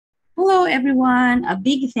Hello, everyone. A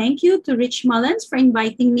big thank you to Rich Mullins for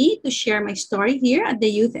inviting me to share my story here at the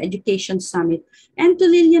Youth Education Summit, and to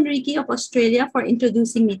Lillian Ricky of Australia for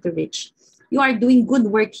introducing me to Rich. You are doing good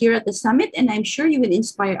work here at the summit, and I'm sure you will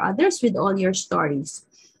inspire others with all your stories.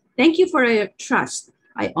 Thank you for your trust.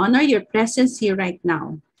 I honor your presence here right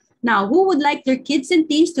now. Now, who would like their kids and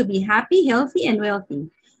teens to be happy, healthy, and wealthy?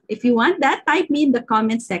 If you want that, type me in the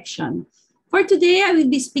comment section. For today, I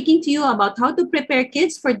will be speaking to you about how to prepare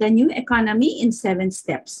kids for the new economy in 7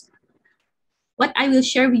 steps. What I will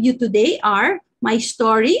share with you today are my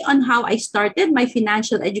story on how I started my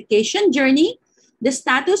financial education journey, the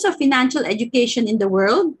status of financial education in the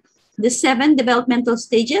world, the 7 developmental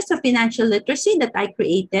stages of financial literacy that I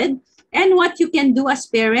created, and what you can do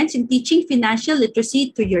as parents in teaching financial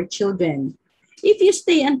literacy to your children. If you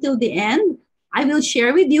stay until the end, I will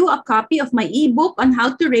share with you a copy of my ebook on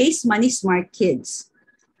how to raise money smart kids.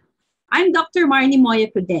 I'm Dr. Marnie Moya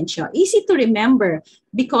Prudencio. Easy to remember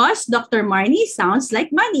because Dr. Marnie sounds like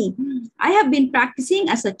money. I have been practicing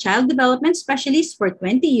as a child development specialist for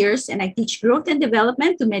 20 years and I teach growth and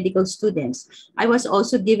development to medical students. I was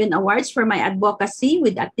also given awards for my advocacy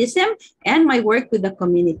with autism and my work with the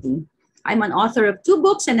community. I'm an author of 2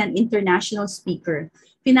 books and an international speaker.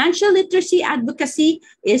 Financial literacy advocacy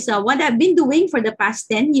is what I've been doing for the past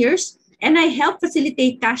 10 years, and I help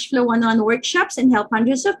facilitate cash flow one-on-one workshops and help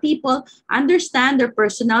hundreds of people understand their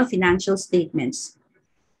personal financial statements.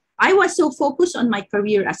 I was so focused on my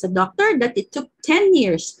career as a doctor that it took 10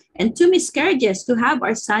 years and 2 miscarriages to have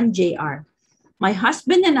our son, JR. My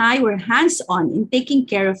husband and I were hands-on in taking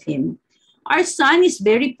care of him. Our son is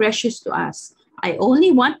very precious to us. I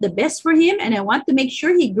only want the best for him and I want to make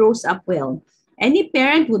sure he grows up well. Any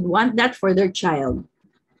parent would want that for their child.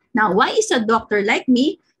 Now, why is a doctor like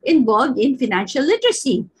me involved in financial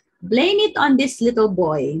literacy? Blame it on this little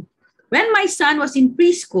boy. When my son was in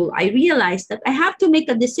preschool, I realized that I have to make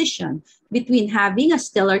a decision between having a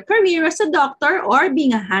stellar career as a doctor or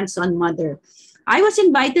being a hands-on mother. I was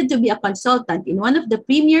invited to be a consultant in one of the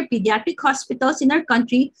premier pediatric hospitals in our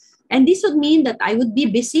country, and this would mean that I would be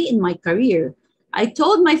busy in my career. I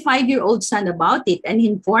told my 5-year-old son about it and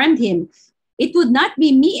informed him it would not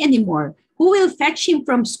be me anymore who will fetch him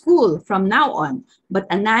from school from now on, but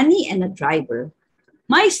a nanny and a driver.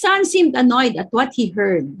 My son seemed annoyed at what he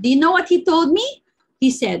heard. Do you know what he told me?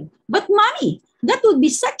 He said, "But mommy, that would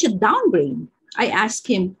be such a downgrade." I asked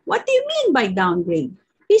him, "What do you mean by downgrade?"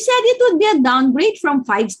 He said it would be a downgrade from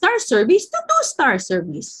 5-star service to 2-star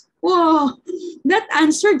service. Whoa, that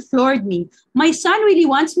answer floored me. My son really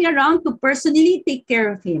wants me around to personally take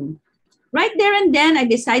care of him. Right there and then, I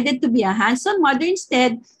decided to be a hands-on mother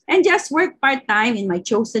instead and just work part-time in my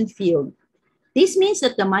chosen field. This means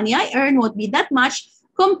that the money I earn won't be that much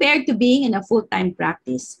compared to being in a full-time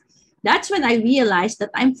practice. That's when I realized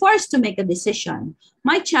that I'm forced to make a decision.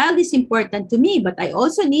 My child is important to me, but I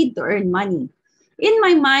also need to earn money. In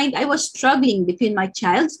my mind, I was struggling between my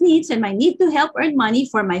child's needs and my need to help earn money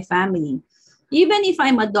for my family. Even if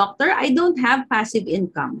I'm a doctor, I don't have passive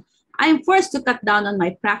income. I'm forced to cut down on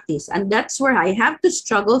my practice, and that's where I have to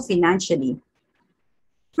struggle financially.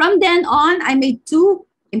 From then on, I made 2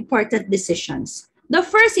 important decisions. The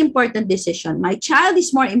first important decision, my child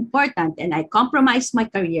is more important, and I compromised my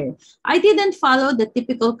career. I didn't follow the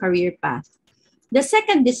typical career path. The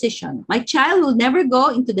second decision, my child will never go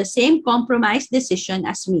into the same compromised decision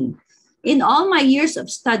as me. In all my years of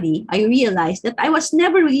study, I realized that I was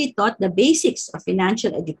never really taught the basics of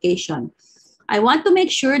financial education. I want to make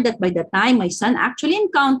sure that by the time my son actually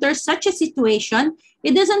encounters such a situation,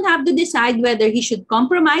 he doesn't have to decide whether he should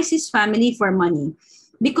compromise his family for money.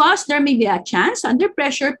 Because there may be a chance under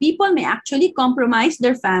pressure, people may actually compromise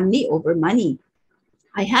their family over money.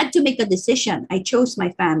 I had to make a decision. I chose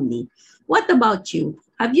my family. What about you?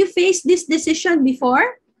 Have you faced this decision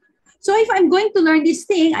before? So if I'm going to learn this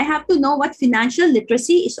thing, I have to know what financial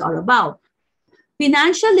literacy is all about.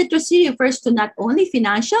 Financial literacy refers to not only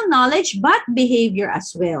financial knowledge, but behavior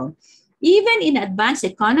as well. Even in advanced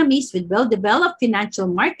economies with well-developed financial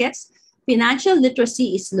markets, financial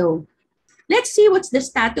literacy is low. Let's see what's the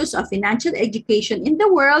status of financial education in the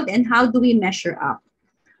world and how do we measure up.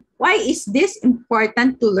 Why is this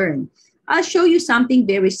important to learn? I'll show you something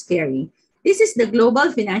very scary. This is the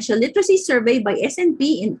Global Financial Literacy Survey by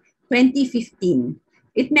S&P in 2015.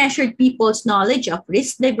 It measured people's knowledge of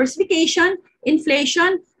risk diversification,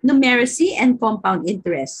 inflation, numeracy, and compound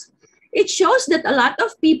interest. It shows that a lot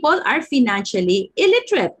of people are financially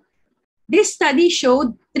illiterate. This study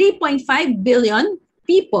showed 3.5 billion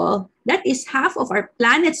people, that is half of our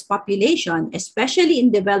planet's population, especially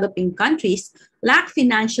in developing countries, lack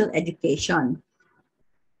financial education.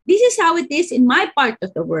 This is how it is in my part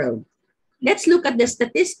of the world. Let's look at the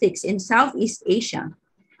statistics in Southeast Asia.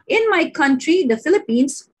 In my country, the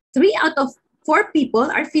Philippines, 3 out of 4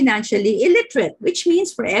 people are financially illiterate, which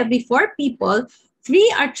means for every 4 people,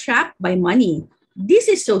 3 are trapped by money.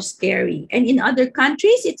 This is so scary. And in other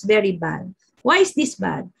countries, it's very bad. Why is this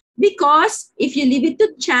bad? Because if you leave it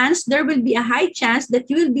to chance, there will be a high chance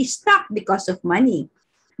that you will be stuck because of money.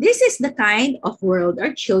 This is the kind of world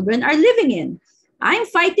our children are living in. I'm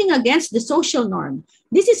fighting against the social norm.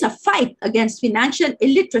 This is a fight against financial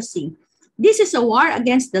illiteracy. This is a war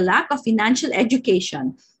against the lack of financial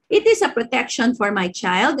education. It is a protection for my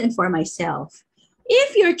child and for myself.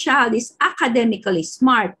 If your child is academically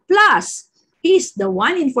smart, plus he's the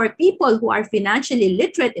 1 in 4 people who are financially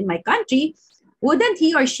literate in my country, wouldn't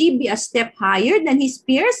he or she be a step higher than his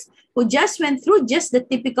peers who just went through just the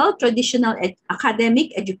typical traditional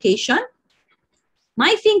academic education?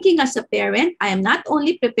 My thinking as a parent, I am not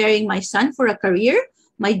only preparing my son for a career,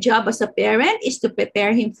 my job as a parent is to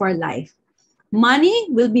prepare him for life. Money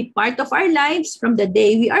will be part of our lives from the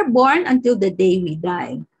day we are born until the day we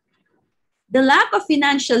die. The lack of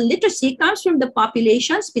financial literacy comes from the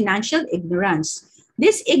population's financial ignorance.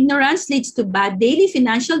 This ignorance leads to bad daily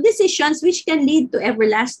financial decisions, which can lead to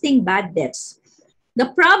everlasting bad debts.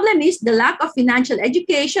 The problem is the lack of financial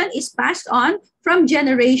education is passed on from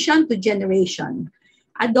generation to generation.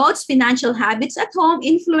 Adults' financial habits at home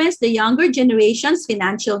influence the younger generation's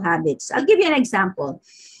financial habits. I'll give you an example.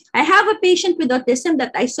 I have a patient with autism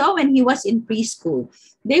that I saw when he was in preschool.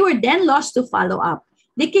 They were then lost to follow up.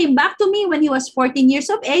 They came back to me when he was 14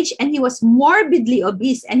 years of age and he was morbidly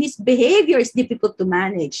obese and his behavior is difficult to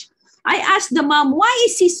manage. I asked the mom, why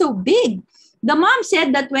is he so big? The mom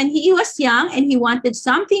said that when he was young and he wanted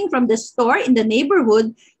something from the store in the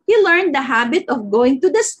neighborhood, he learned the habit of going to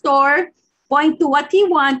the store, point to what he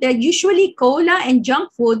wanted, usually cola and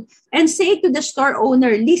junk food, and say to the store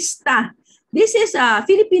owner, lista. This is a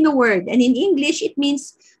Filipino word, and in English, it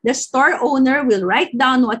means the store owner will write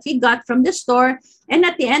down what he got from the store, and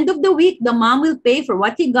at the end of the week, the mom will pay for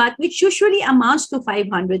what he got, which usually amounts to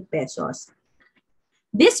 500 pesos.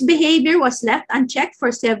 This behavior was left unchecked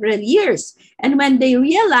for several years, and when they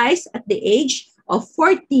realized at the age of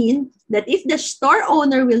 14 that if the store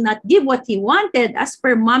owner will not give what he wanted as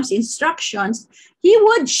per mom's instructions, he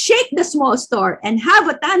would shake the small store and have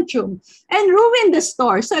a tantrum and ruin the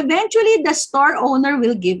store. So eventually the store owner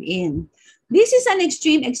will give in. This is an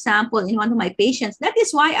extreme example in one of my patients. That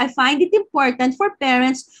is why I find it important for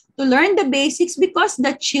parents to learn the basics because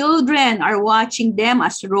the children are watching them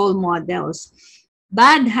as role models.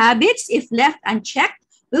 Bad habits, if left unchecked,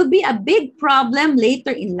 will be a big problem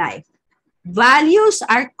later in life. Values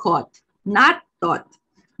are caught, not taught.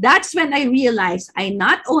 That's when I realized I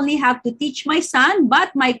not only have to teach my son,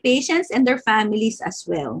 but my patients and their families as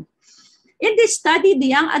well. In this study, the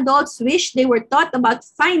young adults wish they were taught about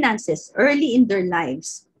finances early in their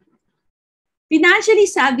lives. Financially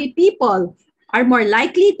savvy people are more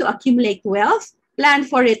likely to accumulate wealth, plan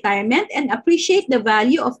for retirement, and appreciate the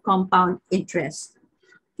value of compound interest.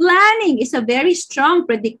 Planning is a very strong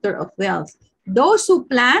predictor of wealth. Those who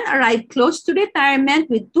plan arrive close to retirement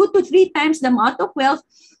with 2 to 3 times the amount of wealth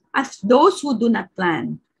as those who do not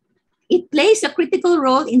plan. It plays a critical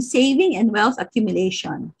role in saving and wealth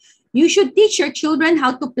accumulation. You should teach your children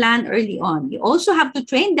how to plan early on. You also have to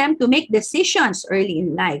train them to make decisions early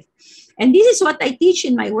in life. And this is what I teach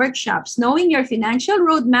in my workshops, knowing your financial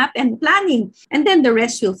roadmap and planning, and then the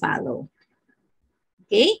rest will follow.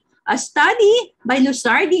 Okay? A study by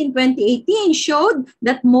Lusardi in 2018 showed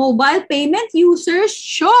that mobile payment users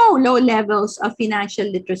show low levels of financial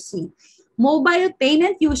literacy. Mobile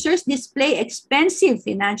payment users display expensive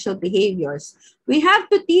financial behaviors. We have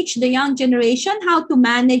to teach the young generation how to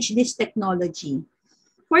manage this technology.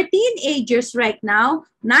 For teenagers right now,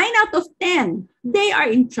 9 out of 10, they are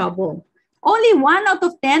in trouble. Only 1 out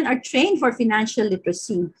of 10 are trained for financial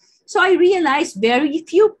literacy. So I realized very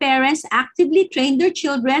few parents actively train their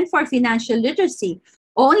children for financial literacy.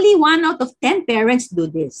 Only 1 out of 10 parents do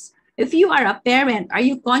this. If you are a parent, are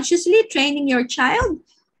you consciously training your child?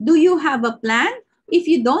 Do you have a plan? If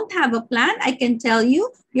you don't have a plan, I can tell you,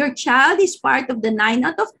 your child is part of the 9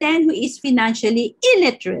 out of 10 who is financially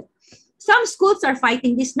illiterate. Some schools are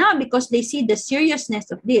fighting this now because they see the seriousness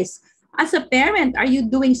of this. As a parent, are you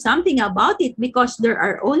doing something about it? Because there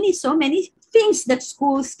are only so many things that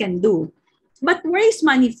schools can do. But where is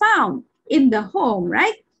money found? In the home,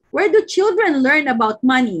 right? Where do children learn about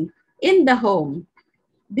money? In the home.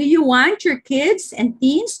 Do you want your kids and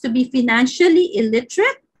teens to be financially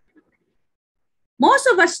illiterate? Most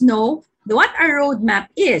of us know what our roadmap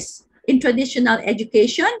is. In traditional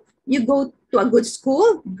education, you go to a good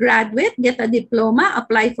school, graduate, get a diploma,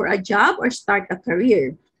 apply for a job, or start a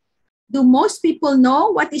career. Do most people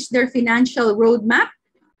know what is their financial roadmap?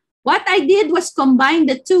 What I did was combine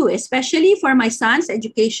the two, especially for my son's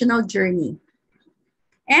educational journey.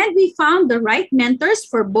 And we found the right mentors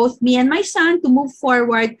for both me and my son to move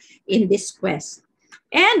forward in this quest.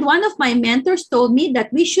 And one of my mentors told me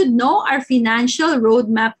that we should know our financial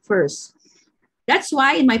roadmap first. That's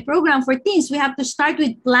why in my program for teens, we have to start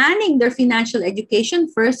with planning their financial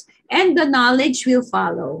education first, and the knowledge will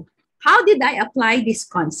follow. How did I apply these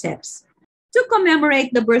concepts? To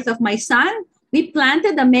commemorate the birth of my son, we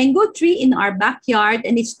planted a mango tree in our backyard,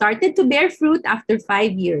 and it started to bear fruit after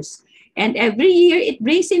 5 years. And every year, it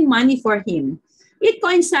brings in money for him. It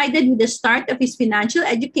coincided with the start of his financial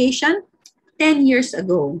education 10 years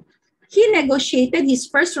ago. He negotiated his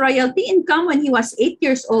first royalty income when he was 8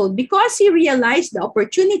 years old because he realized the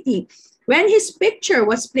opportunity when his picture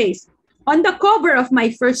was placed on the cover of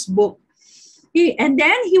my first book. And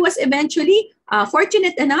then he was eventually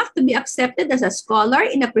fortunate enough to be accepted as a scholar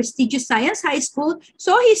in a prestigious science high school,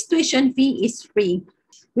 so his tuition fee is free.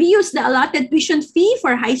 We use the allotted tuition fee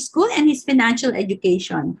for high school and his financial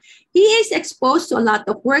education. He is exposed to a lot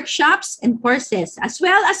of workshops and courses, as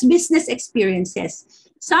well as business experiences.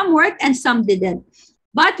 Some worked and some didn't.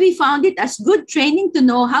 But we found it as good training to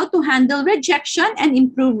know how to handle rejection and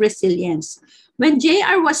improve resilience. When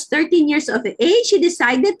JR was 13 years of age, he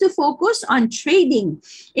decided to focus on trading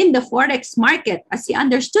in the Forex market as he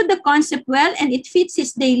understood the concept well and it fits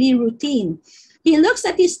his daily routine. He looks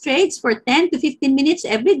at his trades for 10 to 15 minutes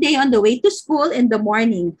every day on the way to school in the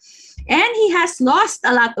morning. And he has lost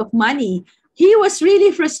a lot of money. He was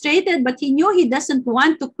really frustrated, but he knew he doesn't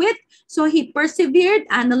want to quit. So he persevered,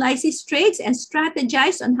 analyzed his trades, and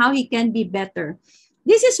strategized on how he can be better.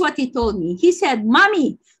 This is what he told me. He said,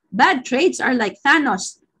 "Mommy, bad trades are like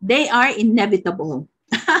Thanos. They are inevitable."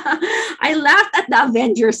 I laughed at the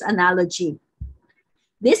Avengers analogy.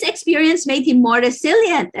 This experience made him more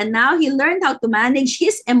resilient, and now he learned how to manage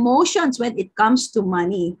his emotions when it comes to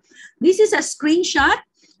money. This is a screenshot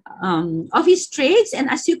of his trades,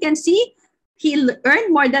 and as you can see, he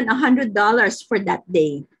earned more than $100 for that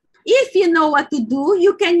day. If you know what to do,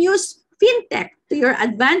 you can use fintech to your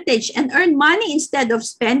advantage and earn money instead of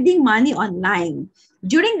spending money online.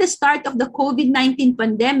 During the start of the COVID-19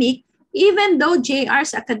 pandemic, even though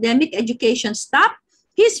JR's academic education stopped,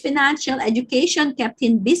 his financial education kept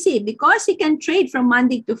him busy because he can trade from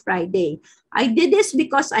Monday to Friday. I did this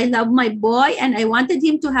because I love my boy and I wanted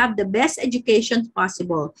him to have the best education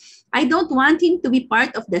possible. I don't want him to be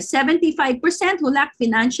part of the 75% who lack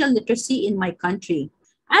financial literacy in my country.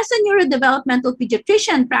 As a neurodevelopmental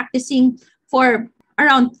pediatrician practicing for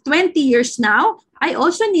around 20 years now, I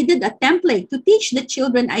also needed a template to teach the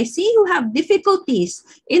children I see who have difficulties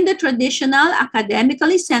in the traditional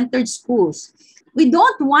academically centered schools. We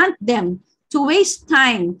don't want them to waste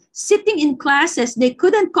time sitting in classes they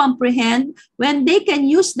couldn't comprehend when they can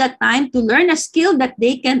use that time to learn a skill that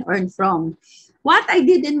they can earn from. What I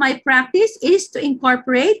did in my practice is to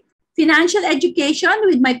incorporate financial education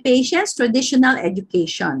with my patients' traditional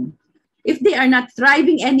education. If they are not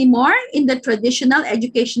thriving anymore in the traditional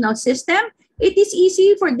educational system, it is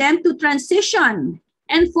easy for them to transition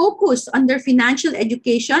and focus on their financial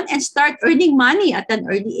education and start earning money at an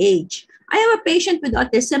early age. I have a patient with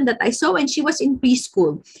autism that I saw when she was in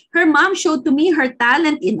preschool. Her mom showed to me her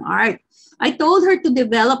talent in art. I told her to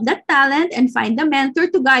develop that talent and find a mentor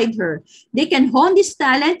to guide her. They can hone this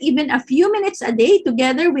talent even a few minutes a day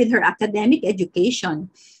together with her academic education.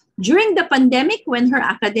 During the pandemic, when her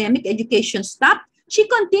academic education stopped, she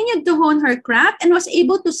continued to hone her craft and was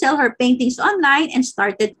able to sell her paintings online and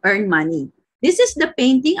started to earn money. This is the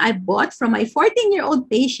painting I bought from my 14-year-old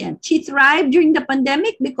patient. She thrived during the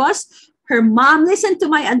pandemic because her mom listened to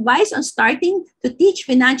my advice on starting to teach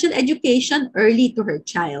financial education early to her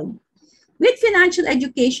child. With financial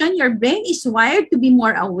education, your brain is wired to be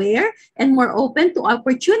more aware and more open to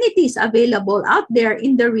opportunities available out there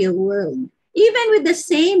in the real world. Even with the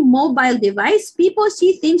same mobile device, people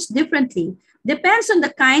see things differently. Depends on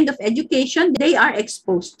the kind of education they are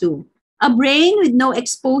exposed to. A brain with no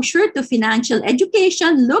exposure to financial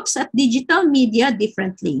education looks at digital media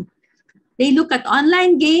differently. They look at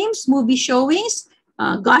online games, movie showings,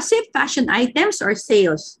 gossip, fashion items, or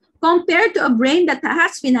sales, compared to a brain that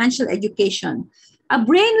has financial education. A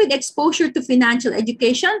brain with exposure to financial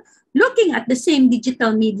education, looking at the same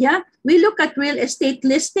digital media, we look at real estate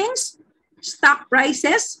listings, stock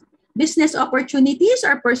prices, business opportunities,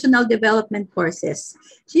 or personal development courses.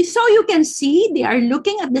 So you can see they are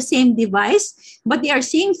looking at the same device, but they are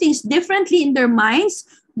seeing things differently in their minds.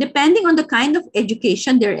 depending on the kind of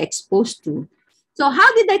education they're exposed to. So how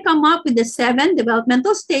did I come up with the 7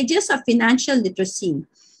 developmental stages of financial literacy?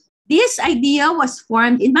 This idea was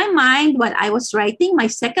formed in my mind while I was writing my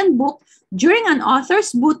second book during an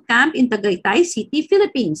author's boot camp in Tagaytay City,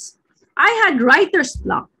 Philippines. I had writer's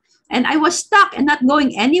block and I was stuck and not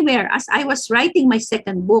going anywhere as I was writing my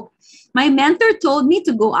second book. My mentor told me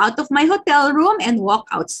to go out of my hotel room and walk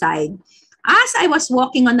outside. As I was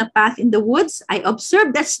walking on a path in the woods, I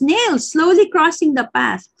observed a snail slowly crossing the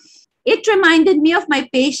path. It reminded me of my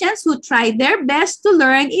patients who try their best to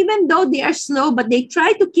learn even though they are slow, but they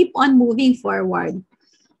try to keep on moving forward.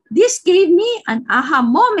 This gave me an aha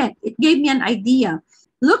moment. It gave me an idea.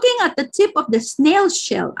 Looking at the tip of the snail's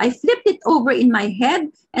shell, I flipped it over in my head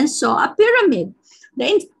and saw a pyramid.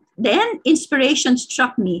 Then inspiration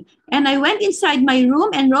struck me, and I went inside my room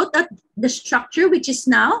and wrote out the structure, which is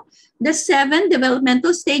now the 7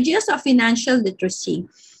 developmental stages of financial literacy.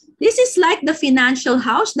 This is like the financial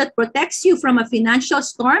house that protects you from a financial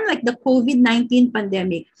storm like the COVID-19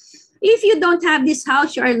 pandemic. If you don't have this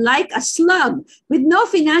house, you are like a slug with no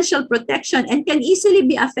financial protection and can easily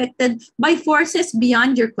be affected by forces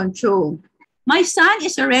beyond your control. My son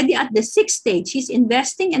is already at the 6th stage. He's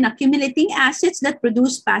investing and accumulating assets that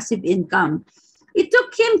produce passive income. It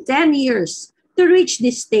took him 10 years to reach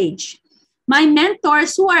this stage. My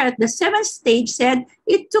mentors who are at the 7th stage said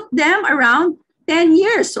it took them around 10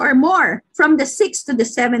 years or more from the 6th to the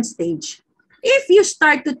 7th stage. If you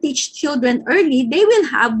start to teach children early, they will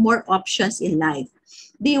have more options in life.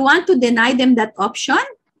 Do you want to deny them that option?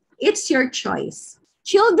 It's your choice.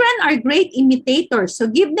 Children are great imitators, so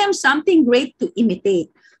give them something great to imitate.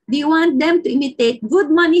 Do you want them to imitate good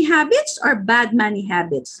money habits or bad money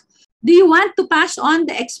habits? Do you want to pass on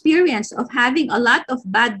the experience of having a lot of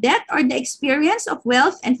bad debt or the experience of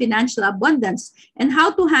wealth and financial abundance and how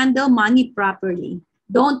to handle money properly?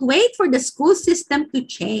 Don't wait for the school system to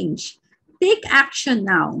change. Take action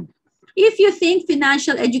now. If you think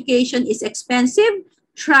financial education is expensive,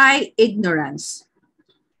 try ignorance.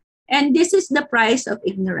 And this is the price of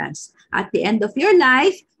ignorance. At the end of your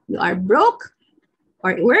life, you are broke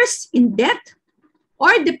or worse, in debt,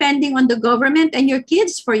 or depending on the government and your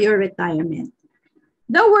kids for your retirement.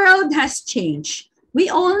 The world has changed. We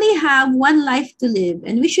only have one life to live,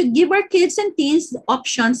 and we should give our kids and teens the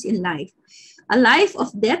options in life. A life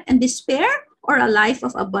of debt and despair or a life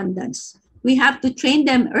of abundance. We have to train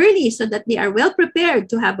them early so that they are well prepared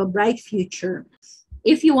to have a bright future.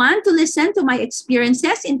 If you want to listen to my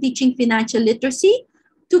experiences in teaching financial literacy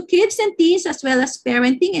to kids and teens as well as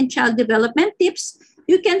parenting and child development tips,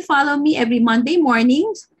 you can follow me every Monday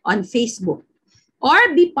mornings on Facebook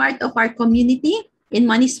or be part of our community in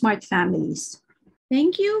Money Smart Families.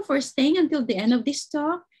 Thank you for staying until the end of this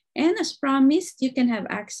talk. And as promised, you can have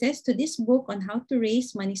access to this book on how to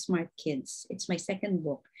raise money smart kids. It's my second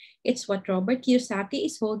book. It's what Robert Kiyosaki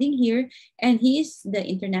is holding here, and he is the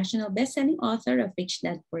international best-selling author of Rich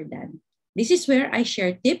Dad Poor Dad. This is where I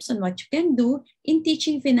share tips on what you can do in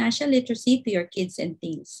teaching financial literacy to your kids and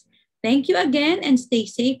teens. Thank you again and stay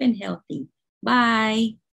safe and healthy. Bye.